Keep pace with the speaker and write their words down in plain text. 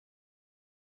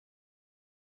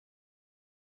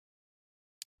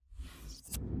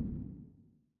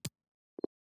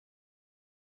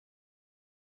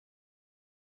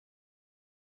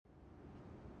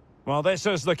Well, this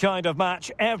is the kind of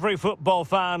match every football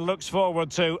fan looks forward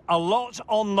to. A lot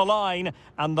on the line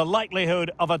and the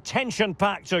likelihood of a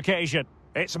tension-packed occasion.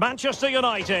 It's Manchester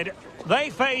United. They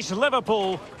face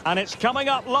Liverpool, and it's coming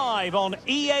up live on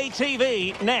EA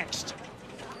TV next.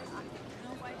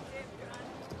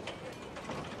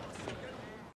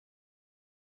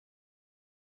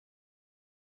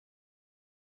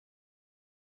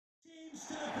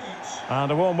 And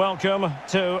a warm welcome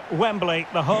to Wembley,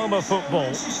 the home of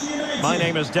football. My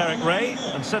name is Derek Ray,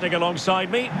 and sitting alongside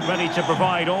me, ready to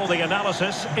provide all the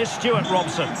analysis, is Stuart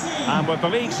Robson. And with the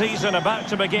league season about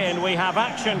to begin, we have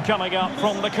action coming up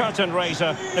from the curtain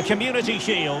raiser, the Community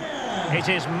Shield. It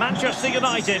is Manchester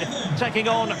United taking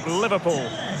on Liverpool.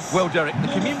 Well, Derek,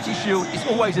 the Community Shield is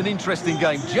always an interesting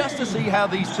game, just to see how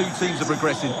these two teams are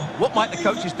progressing. What might the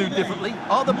coaches do differently?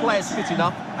 Are the players fit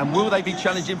enough? And will they be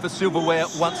challenging for silverware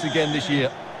once again this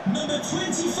year? Number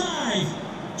 25,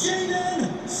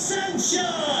 Jadon Sancho.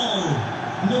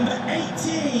 Number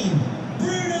 18,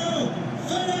 Bruno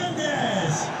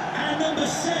Fernandes. And number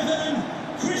 7,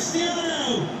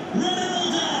 Cristiano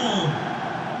Ronaldo.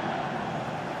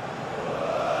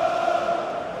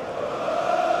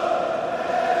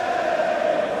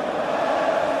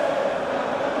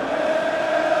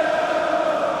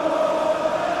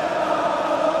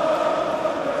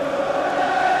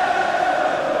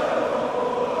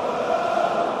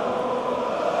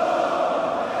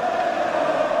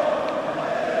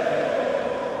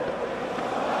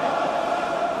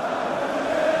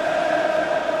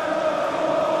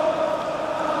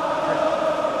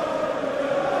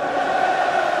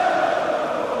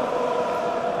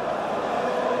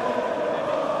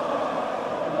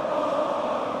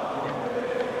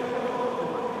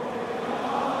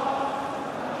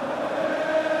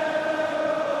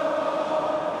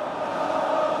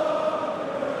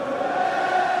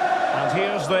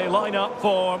 Here's the lineup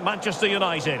for Manchester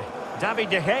United. David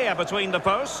De Gea between the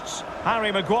posts.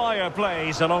 Harry Maguire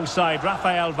plays alongside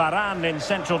Rafael Varane in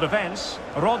central defence.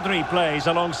 Rodri plays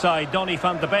alongside Donny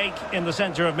van de Beek in the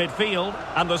centre of midfield.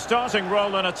 And the starting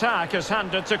role in attack is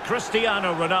handed to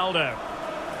Cristiano Ronaldo.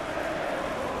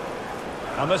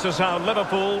 And this is how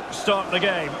Liverpool start the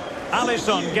game.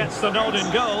 Alisson gets the nod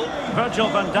in goal. Virgil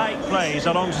van Dijk plays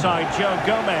alongside Joe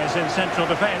Gomez in central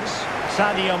defence.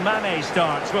 Sadio Mane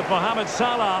starts with Mohamed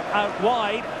Salah out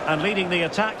wide, and leading the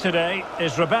attack today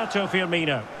is Roberto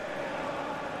Firmino.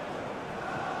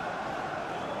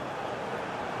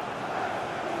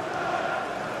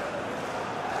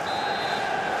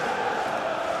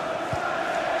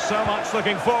 So much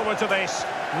looking forward to this.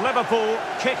 Liverpool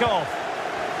kick off.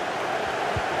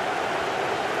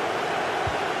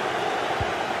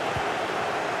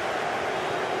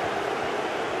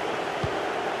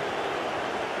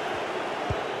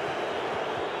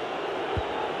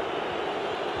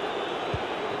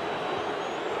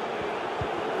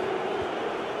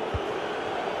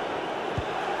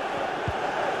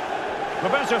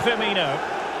 Roberto Firmino.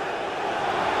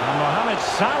 And Mohamed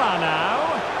Salah now.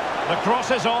 The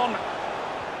cross is on.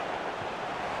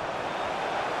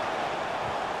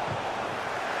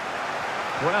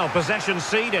 Well, possession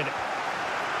ceded.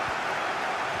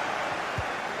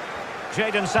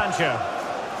 Jadon Sancho.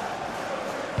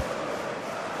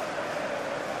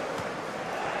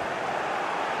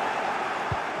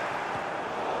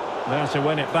 There to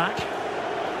win it back.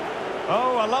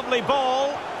 Oh, a lovely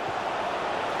ball.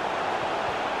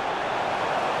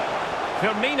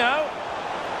 Firmino.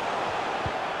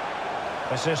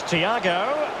 This is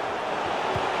Thiago.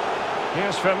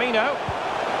 Here's Firmino.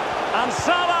 And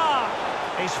Salah!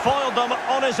 He's foiled them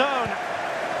on his own.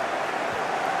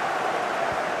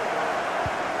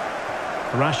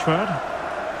 Rashford.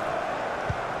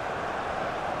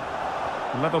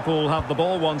 Liverpool have the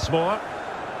ball once more.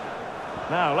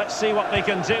 Now, let's see what they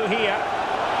can do here.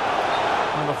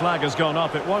 And the flag has gone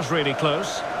up. It was really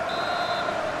close.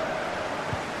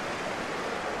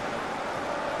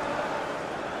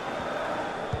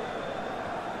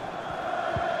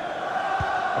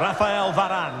 Rafael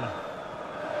Varane.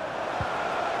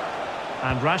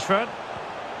 And Rashford.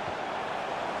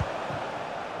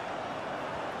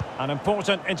 An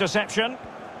important interception.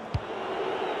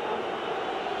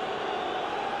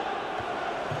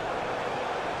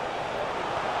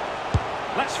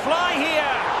 Let's fly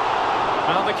here.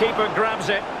 Well, the keeper grabs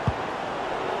it.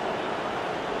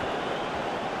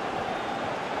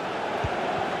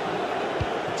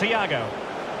 Thiago.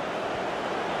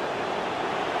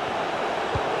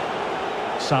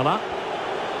 Salah.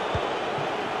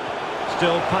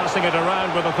 Still passing it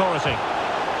around with authority.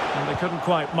 And they couldn't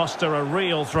quite muster a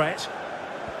real threat.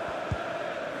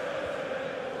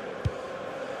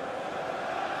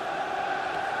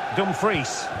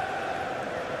 Dumfries.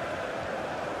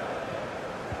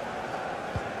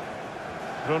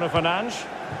 Bruno Fernandes.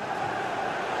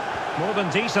 More than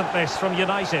decent this from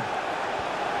United.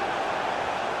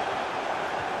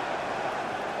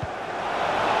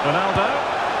 Ronaldo.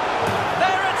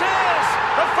 There it is!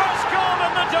 The first goal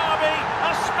in the derby. A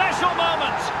special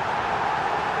moment.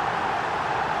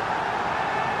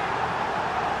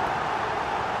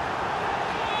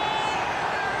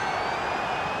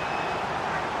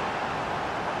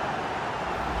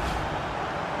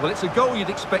 Well, it's a goal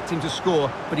you'd expect him to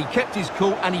score, but he kept his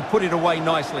cool and he put it away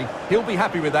nicely. He'll be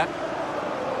happy with that.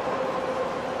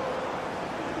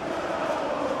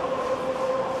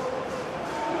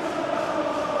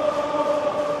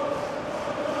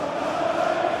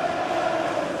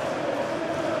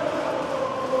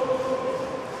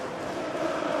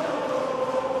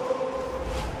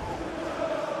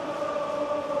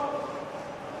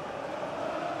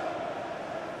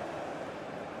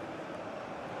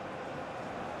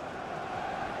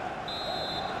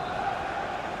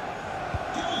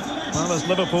 Well, as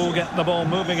Liverpool get the ball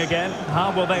moving again,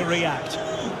 how will they react?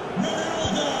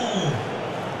 Ronaldo.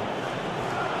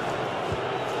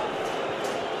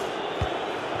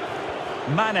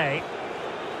 Mane.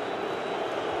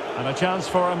 And a chance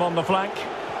for him on the flank.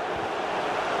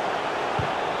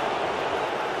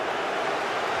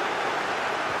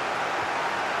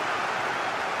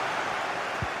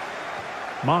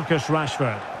 Marcus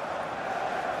Rashford.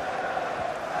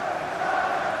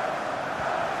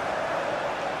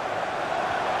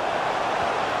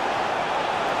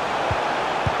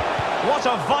 What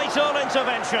a vital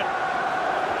intervention.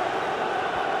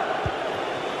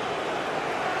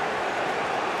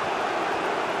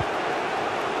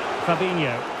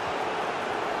 Fabinho.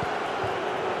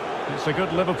 It's a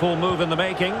good Liverpool move in the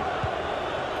making. In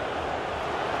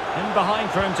behind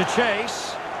for him to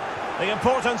chase. The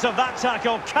importance of that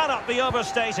tackle cannot be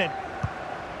overstated.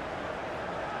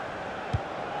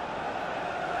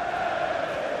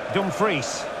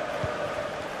 Dumfries.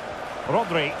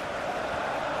 Rodri.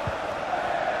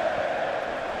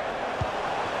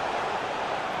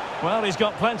 Well, he's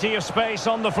got plenty of space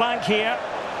on the flank here.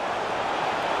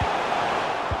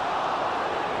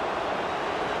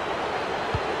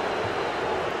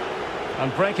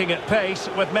 And breaking at pace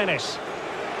with menace.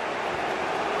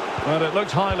 Well, it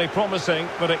looked highly promising,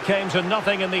 but it came to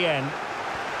nothing in the end.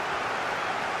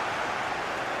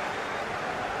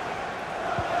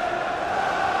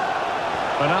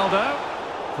 Ronaldo.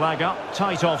 Flag up,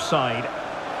 tight offside.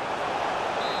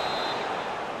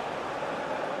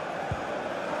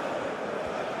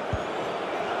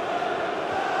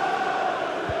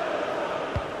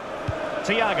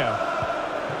 Thiago.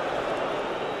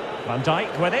 Van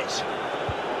Dijk with it.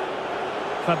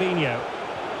 Fabinho.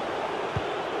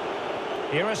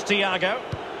 Here is Thiago.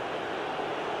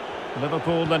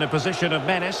 Liverpool in a position of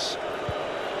menace.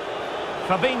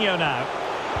 Fabinho now.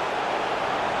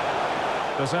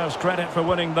 Deserves credit for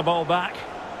winning the ball back.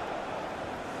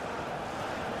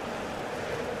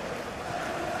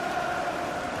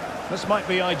 This might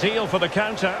be ideal for the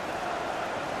counter.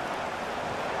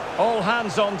 All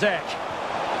hands on deck.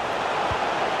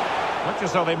 Looks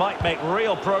as though they might make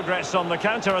real progress on the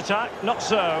counter-attack. Not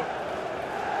so.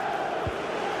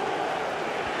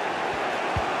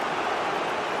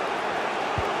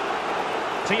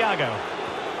 Thiago.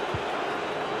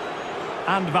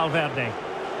 And Valverde.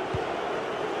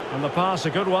 And the pass,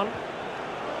 a good one.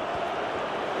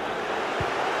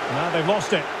 Now they've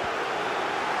lost it.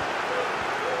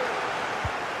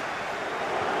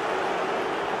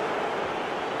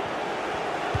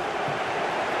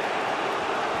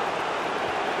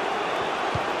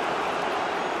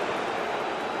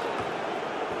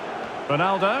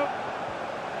 Ronaldo.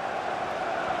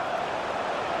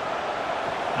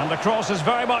 And the cross is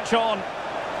very much on.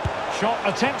 Shot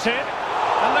attempted.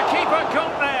 And the keeper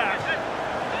got there.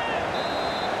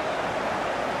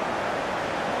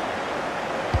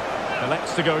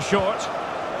 Elects to go short.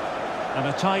 And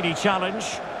a tidy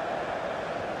challenge.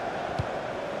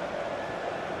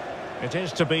 It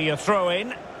is to be a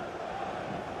throw-in.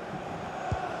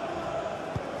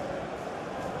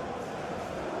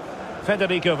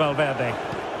 Federico Valverde.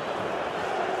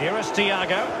 Here is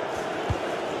Thiago.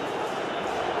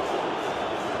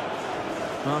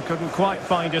 Well, couldn't quite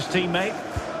find his teammate.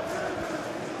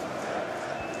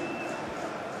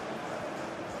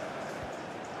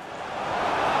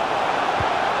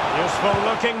 Useful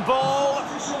looking ball.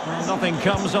 Well, nothing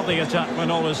comes of the attack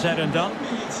when all is said and done.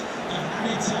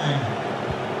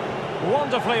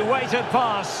 Wonderfully weighted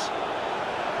pass.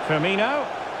 Firmino.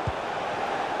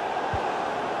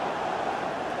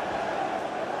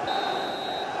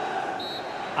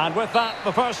 And with that,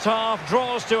 the first half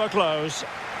draws to a close.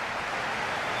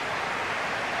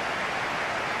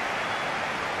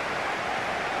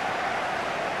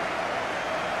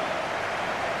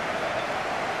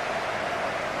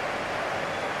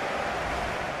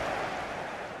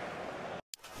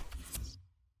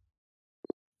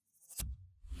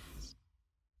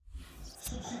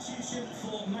 Substitution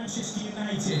for Manchester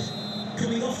United.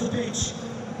 Coming off the pitch.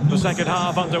 The second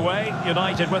half underway,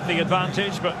 United with the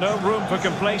advantage, but no room for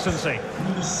complacency.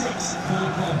 Number 6, Paul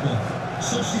Pogba.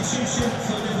 Substitution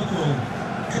for Liverpool.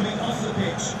 Coming off the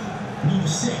pitch. Number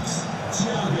 6,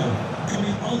 Thiago.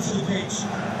 Coming onto the pitch.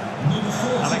 Number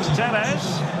 14, Alex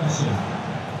Telles.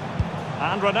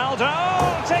 And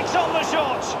Ronaldo takes on the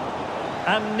shot.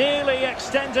 And nearly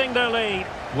extending their lead.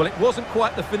 Well, it wasn't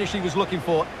quite the finish he was looking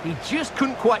for. He just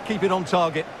couldn't quite keep it on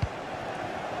target.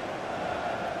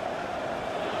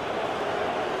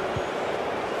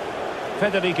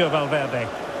 Federico Valverde.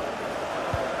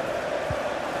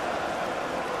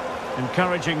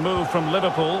 Encouraging move from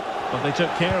Liverpool, but they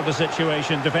took care of the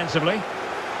situation defensively.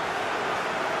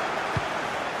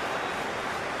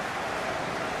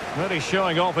 Really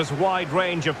showing off his wide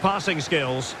range of passing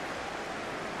skills.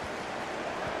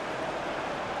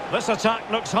 This attack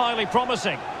looks highly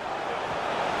promising.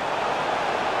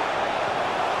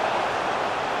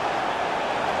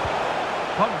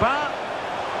 Pogba.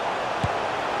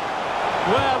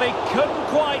 Well, he couldn't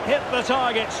quite hit the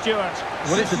target, Stuart.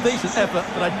 Well, it's a decent effort,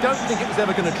 but I don't think it was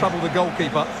ever going to trouble the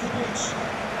goalkeeper.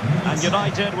 And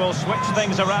United will switch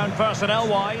things around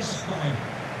personnel-wise.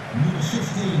 Number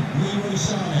 15, Leroy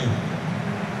Sané.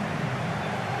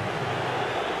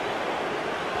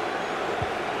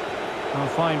 A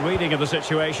fine reading of the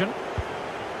situation.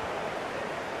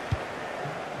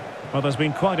 Well, there's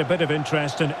been quite a bit of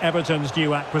interest in Everton's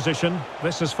new acquisition.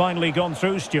 This has finally gone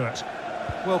through, Stuart.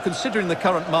 Well, considering the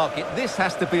current market, this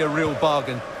has to be a real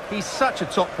bargain. He's such a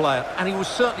top player, and he will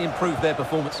certainly improve their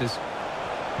performances.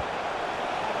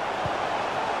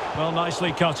 Well,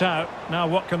 nicely cut out. Now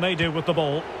what can they do with the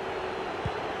ball?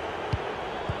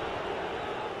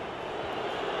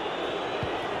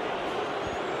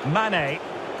 Mane.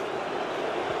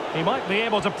 He might be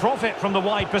able to profit from the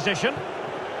wide position.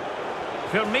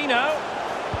 Firmino.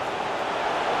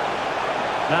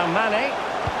 Now Mane.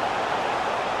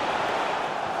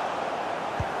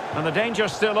 And the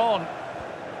danger's still on.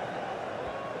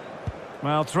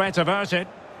 Well, threat averted.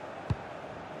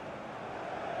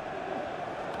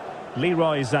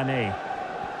 Leroy Sané.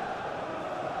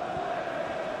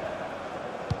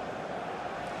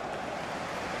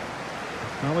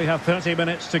 Well, we have 30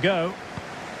 minutes to go.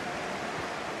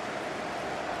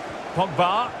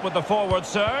 Pogba with the forward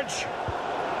surge.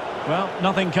 Well,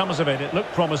 nothing comes of it. It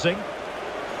looked promising.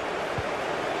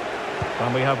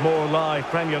 And we have more live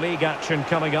Premier League action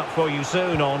coming up for you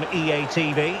soon on EA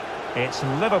TV. It's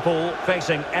Liverpool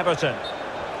facing Everton.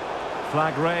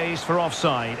 Flag raised for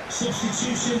offside.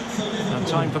 Substitution for Liverpool. And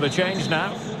time for the change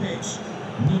now. Off the pitch.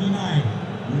 Number 9,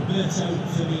 Roberto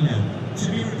Firmino.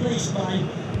 To be replaced by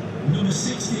number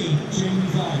 16, Jamie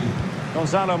Vardy.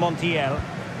 Gonzalo Montiel.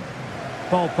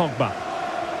 Paul Pogba.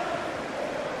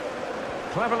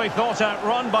 Cleverly thought out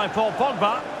run by Paul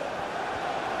Pogba.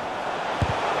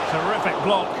 Terrific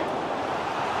block.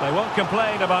 They won't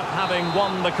complain about having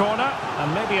won the corner,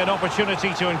 and maybe an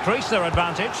opportunity to increase their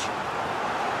advantage.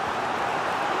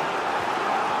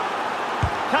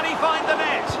 Can he find the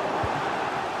net?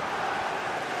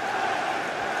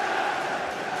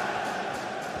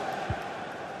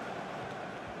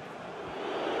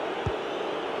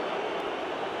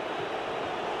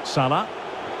 Salah.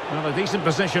 Well, a decent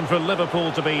position for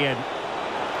Liverpool to be in.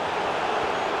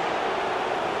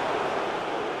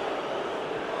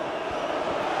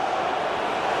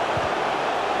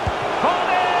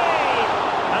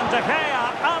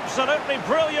 Absolutely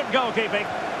brilliant goalkeeping.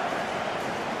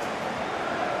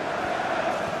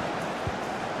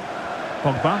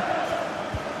 Pogba.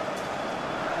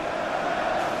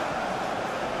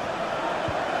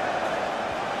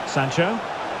 Sancho.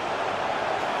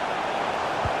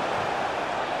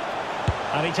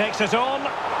 And he takes it on.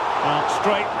 Well,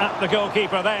 straight at the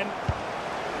goalkeeper then.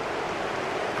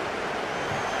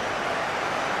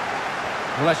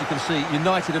 Well, as you can see,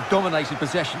 United have dominated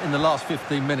possession in the last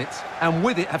 15 minutes, and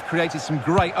with it have created some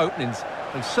great openings.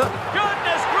 They've certainly...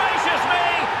 Goodness gracious me!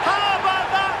 How about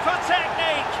that for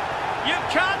technique? You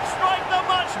can't strike them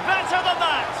much better than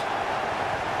that!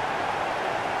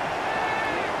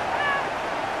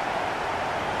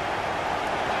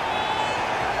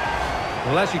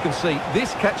 Well, as you can see,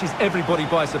 this catches everybody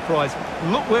by surprise.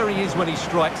 Look where he is when he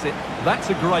strikes it.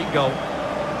 That's a great goal.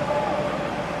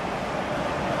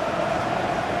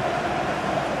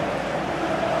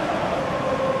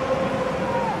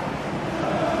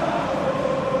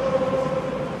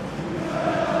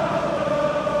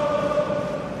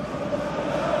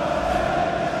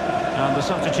 the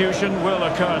substitution will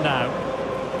occur now.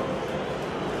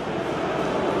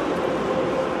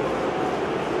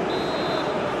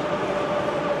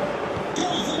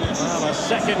 Well, a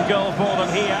second goal for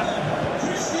them here.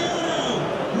 Cristiano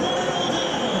Ronaldo.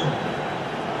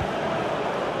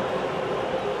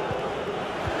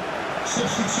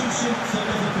 Substitution for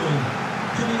Liverpool.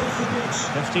 Coming off the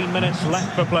pitch. 15 minutes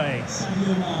left for play.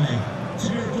 Sadio Mane to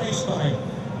be replaced by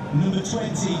number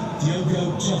 20,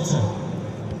 Diogo Jota.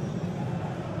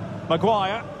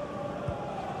 Maguire.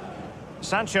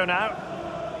 Sancho now.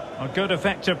 A good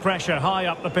effective pressure high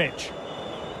up the pitch.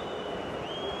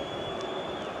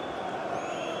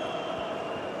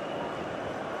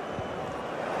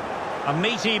 A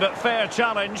meaty but fair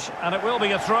challenge, and it will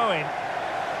be a throw-in.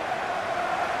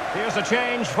 Here's a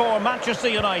change for Manchester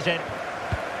United.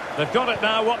 They've got it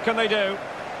now, what can they do?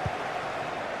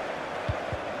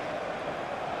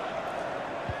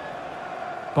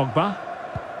 Pogba.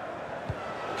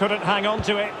 Couldn't hang on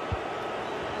to it.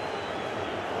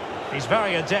 He's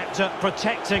very adept at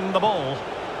protecting the ball.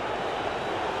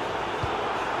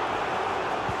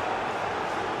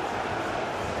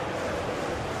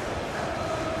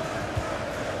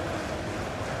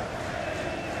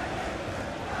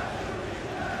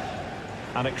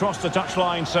 And it crossed the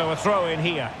touchline, so a throw in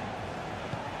here.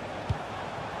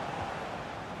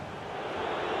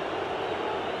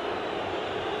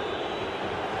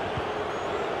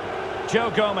 Joe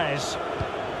Gomez.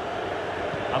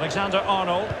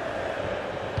 Alexander-Arnold.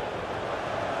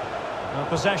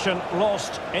 Possession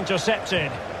lost, intercepted.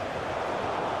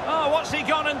 Oh, what's he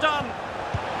gone and done?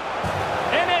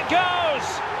 In it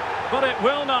goes! But it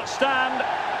will not stand.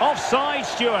 Offside,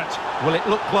 Stuart. Well, it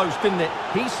looked close, didn't it?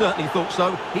 He certainly thought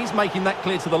so. He's making that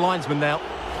clear to the linesman now.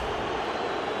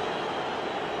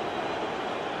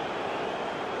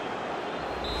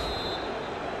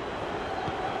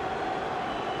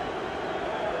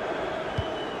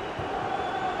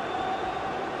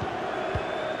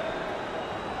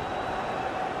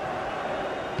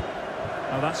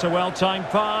 Oh, that's a well-timed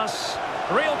pass.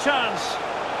 Real chance.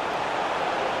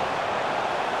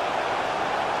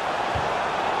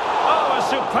 Oh, a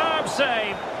superb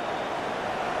save.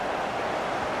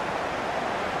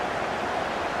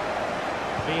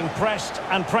 Being pressed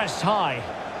and pressed high.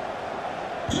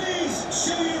 Please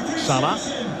show your appreciation Salah.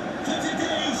 for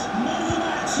today's man of the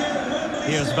match here at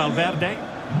Wembley. Here's Valverde.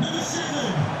 Number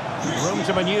 7. Room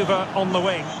to manoeuvre on the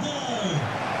wing.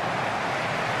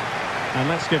 And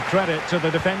let's give credit to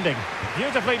the defending.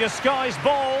 Beautifully disguised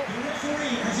ball. The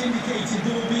referee has indicated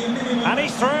there will be a minimum And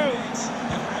he's of through. 5 minutes of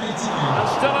added time. And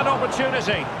still an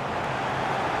opportunity.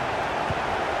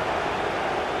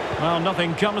 Well,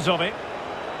 nothing comes of it.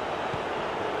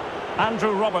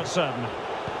 Andrew Robertson.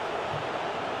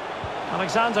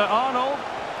 Alexander-Arnold.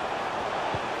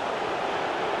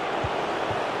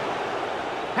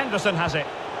 Henderson has it.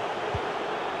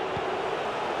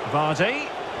 Vardy.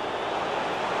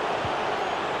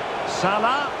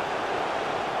 Salah.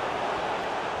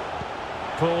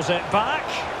 Pulls it back.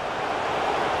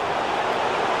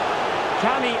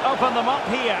 Can he open them up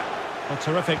here? A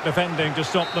terrific defending to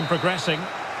stop them progressing.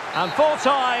 And full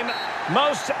time,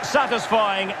 most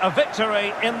satisfying, a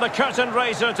victory in the curtain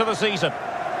raiser to the season.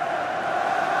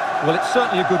 Well, it's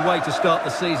certainly a good way to start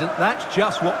the season. That's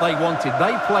just what they wanted.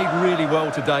 They played really well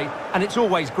today, and it's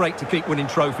always great to keep winning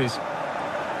trophies.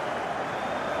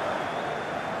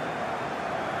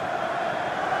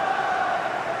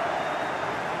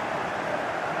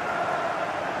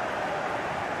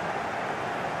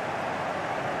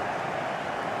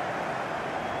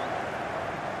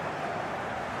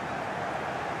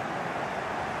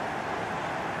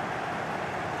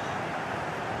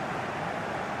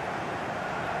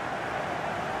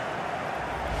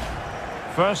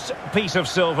 First piece of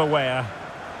silverware,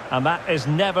 and that is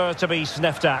never to be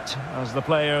sniffed at, as the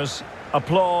players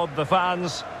applaud the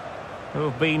fans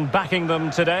who've been backing them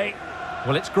today.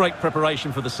 Well, it's great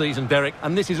preparation for the season, Derek,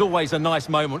 and this is always a nice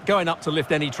moment, going up to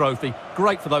lift any trophy.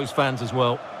 Great for those fans as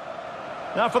well.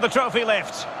 Now for the trophy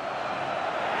lift.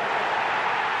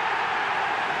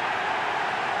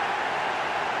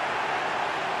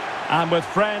 And with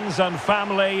friends and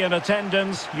family in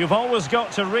attendance, you've always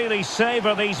got to really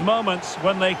savour these moments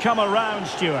when they come around,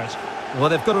 Stuart. Well,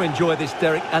 they've got to enjoy this,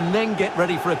 Derek, and then get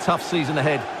ready for a tough season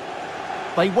ahead.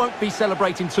 They won't be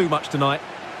celebrating too much tonight.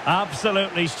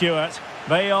 Absolutely, Stuart.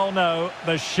 They all know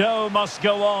the show must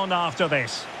go on after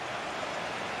this.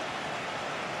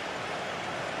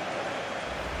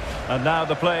 And now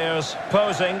the players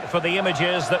posing for the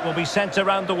images that will be sent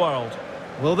around the world.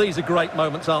 Well, these are great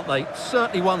moments, aren't they?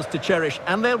 Certainly ones to cherish,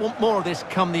 and they'll want more of this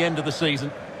come the end of the season.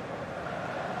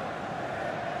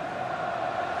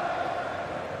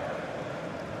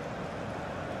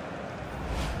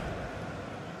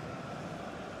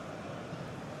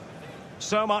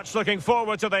 So much looking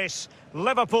forward to this.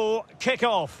 Liverpool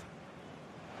kick-off.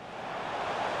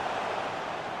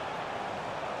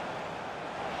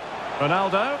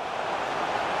 Ronaldo.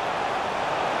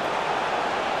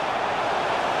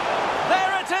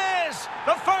 There it is!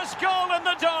 The first goal in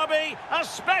the derby. A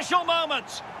special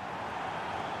moment.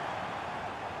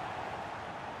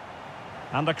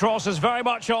 And the cross is very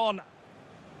much on.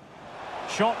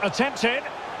 Shot attempted.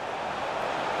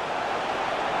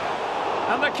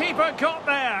 And the keeper got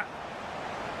there.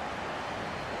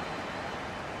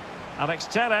 Alex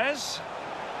Telles.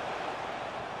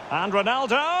 And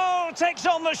Ronaldo takes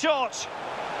on the shot.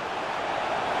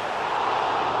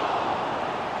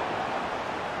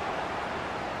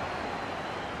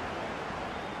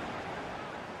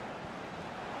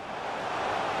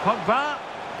 Pogba.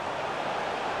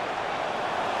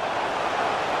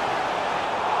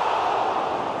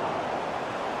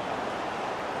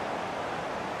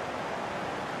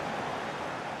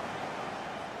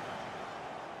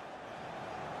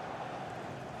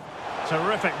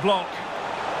 Terrific block.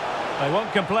 They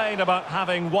won't complain about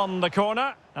having won the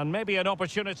corner, and maybe an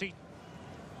opportunity.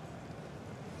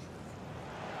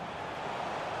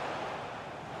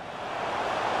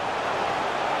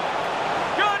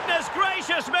 Goodness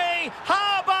gracious me!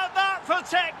 How about that for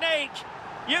technique?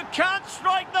 You can't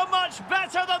strike them much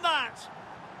better than that.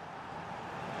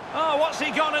 Oh, what's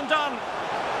he gone and done?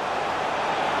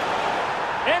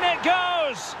 In it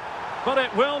goes! But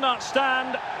it will not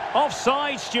stand.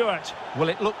 Offside, Stuart. Well,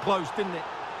 it looked close, didn't it?